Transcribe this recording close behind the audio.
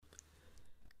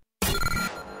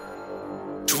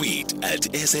Tweet at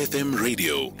SFM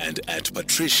Radio and at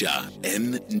Patricia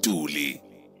N. Nduli.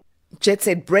 Jet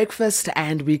Set Breakfast,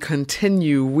 and we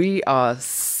continue. We are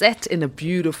set in a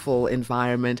beautiful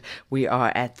environment. We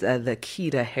are at the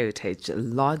KUDZANAI Heritage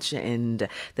Lodge, and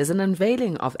there's an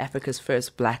unveiling of Africa's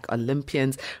first Black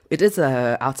Olympians. It is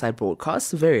a outside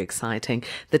broadcast, very exciting.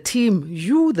 The team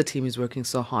is working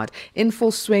so hard, in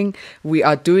full swing. We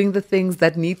are doing the things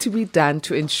that need to be done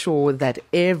to ensure that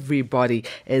everybody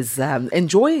is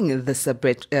enjoying this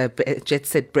Jet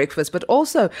Set Breakfast, but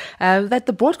also that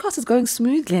the broadcast is going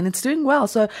smoothly and it's doing well.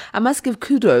 So I must give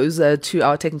kudos to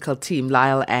our technical team,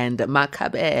 Lyle and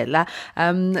Makabela.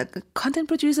 Content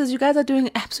producers, you guys are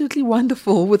doing absolutely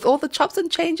wonderful with all the chops and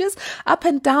changes up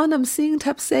and down. I'm seeing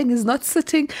Tapseng is not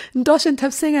sitting. Ndosh and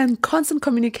Tapseng are in constant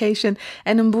communication.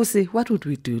 And Mbusi, what would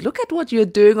we do? Look at what you're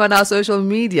doing on our social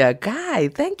media. Guy,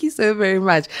 thank you so very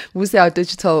much. Mbusi, our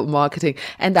digital marketing.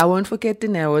 And I won't forget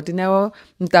Dineo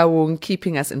Ntawong,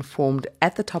 keeping us informed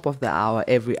at the top of the hour,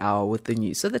 every hour with the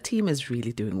news. So the team is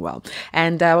really doing well.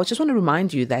 And I just want to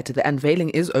remind you that the unveiling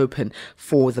is open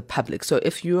for the public. So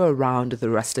if you're around the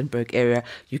Rustenburg area,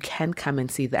 you can come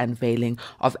and see the unveiling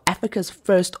of Africa's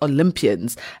first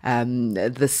Olympians.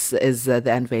 This is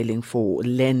the unveiling for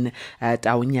Len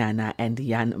Taunyana and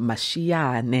Jan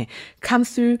Mashiane. Come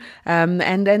through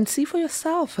and see for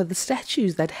yourself the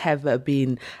statues that have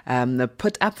been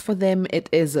put up for them. It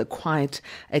is quite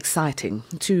exciting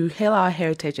to hail our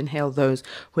heritage and hail those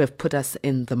who have put us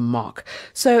in the mark.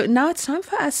 So now it's time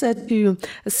for us to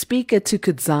speak to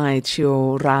KUDZANAI,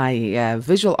 CHIURAI,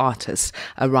 visual artist,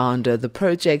 around the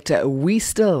project We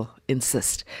Still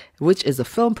Insist, which is a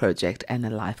film project and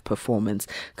a live performance.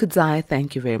 KUDZANAI,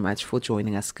 thank you very much for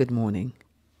joining us. Good morning.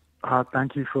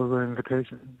 Thank you for the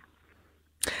invitation.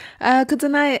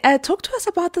 KUDZANAI, talk to us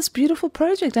about this beautiful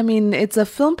project. I mean, it's a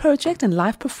film project and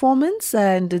live performance,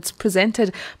 and it's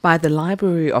presented by the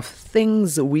Library of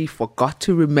Things We Forgot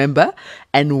to Remember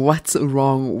and What's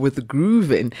Wrong with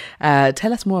Groovin.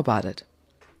 Tell us more about it.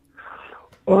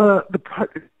 Well,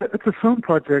 it's a film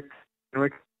project in the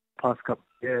past couple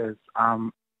of years.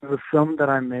 It was a film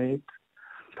that I made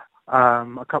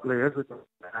a couple of years ago,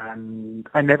 and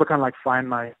I never kind of find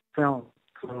my film.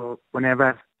 So whenever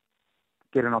I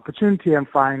get an opportunity and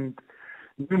find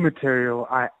new material,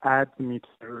 I add the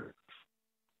material.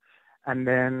 And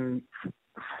then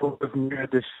for the new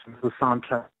editions, the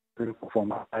soundtrack is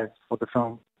performed for the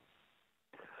film.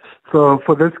 So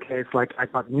for this case, I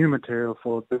got new material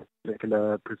for this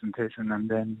particular presentation, and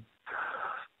then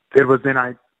there was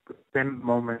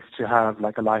moments to have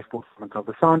a live performance of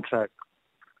the soundtrack.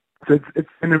 So it's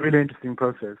been a really interesting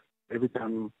process. Every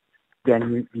time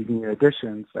then these new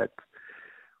editions, that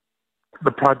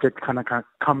the project kind of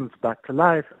comes back to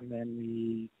life, and then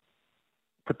we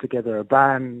put together a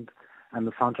band, and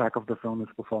the soundtrack of the film is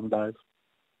performed live.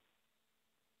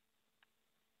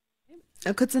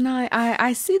 KUDZANAI,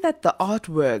 I see that the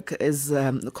artwork is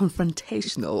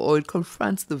confrontational, or it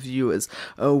confronts the viewers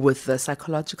with the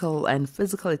psychological and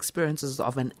physical experiences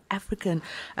of an African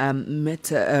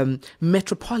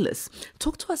metropolis.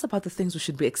 Talk to us about the things we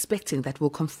should be expecting that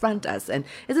will confront us. And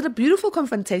is it a beautiful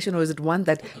confrontation, or is it one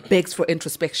that begs for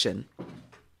introspection?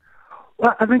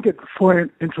 Well, I think it's for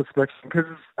introspection, because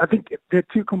I think there are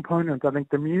two components. I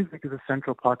think the music is a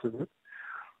central part of it.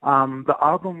 The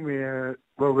album we're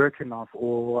working off,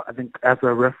 or I think as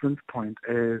a reference point,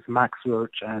 is Max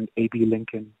Roach and A.B.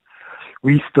 Lincoln.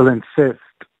 We Still Insist.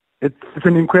 It's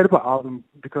an incredible album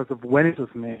because of when it was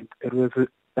made. It was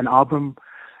an album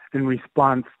in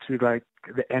response to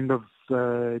the end of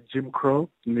Jim Crow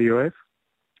in the U.S.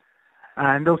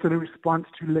 and also in response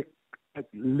to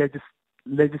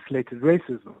legislated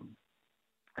racism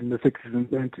in the 60s and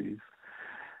 70s.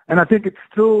 And I think it's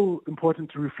still important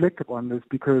to reflect upon this,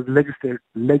 because legislated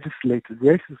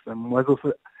racism was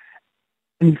also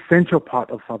an essential part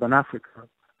of Southern Africa.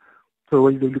 So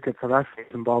when you look at South Africa,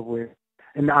 Zimbabwe,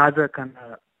 and other kind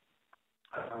of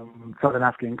Southern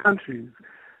African countries,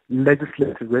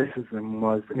 legislated racism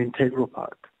was an integral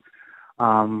part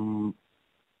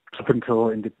up until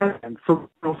independence. So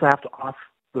we also have to ask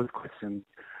those questions.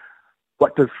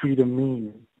 What does freedom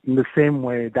mean? In the same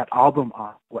way that album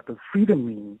asked, what does freedom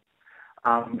mean,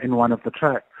 in one of the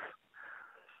tracks.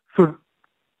 So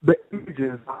the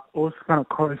images also kind of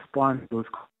correspond to those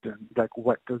questions,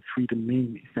 what does freedom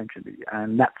mean, essentially?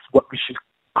 And that's what we should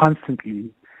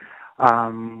constantly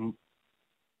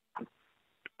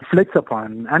reflect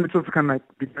upon. And it's also kind of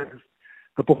because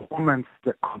the performance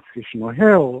at Constitutional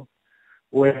Hill,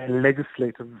 where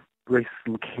legislative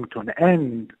racism came to an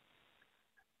end.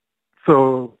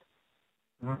 So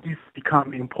these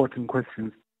become important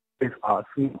questions with us.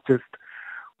 We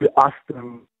ask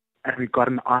them and we got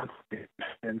an answer.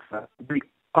 And so we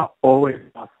are always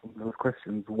asking those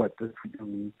questions. What does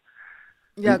freedom mean?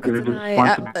 Yeah,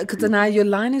 KUDZANAI, your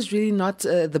line is really not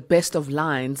the best of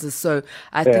lines. So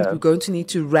I think we're going to need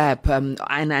to wrap. And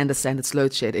I understand it's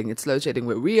load shedding. It's load shedding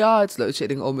where we are. It's load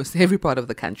shedding almost every part of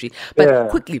the country. But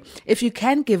quickly, if you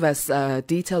can give us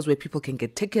details where people can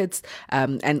get tickets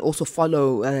and also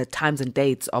follow times and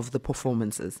dates of the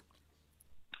performances.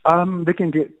 They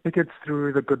can get tickets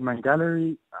through the Goodman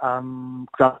Gallery.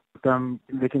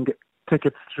 They can get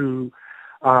tickets through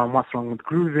What's Wrong with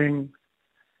Groovin.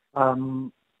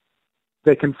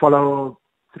 They can follow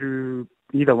through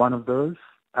either one of those,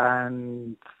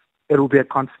 and it will be at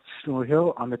Constitutional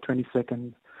Hill on the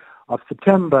 22nd of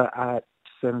September at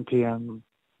 7 p.m.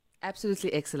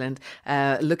 Absolutely excellent.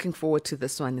 Looking forward to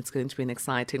this one. It's going to be an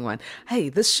exciting one. Hey,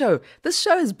 this show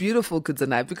is beautiful,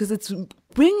 KUDZANAI, because it's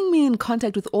bringing me in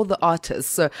contact with all the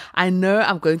artists. So I know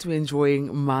I'm going to be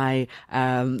enjoying my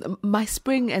my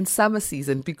spring and summer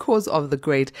season because of the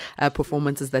great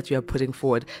performances that you are putting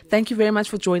forward. Thank you very much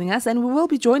for joining us, and we will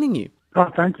be joining you. Oh,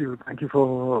 thank you. Thank you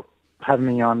for having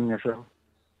me on your show.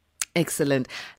 Excellent.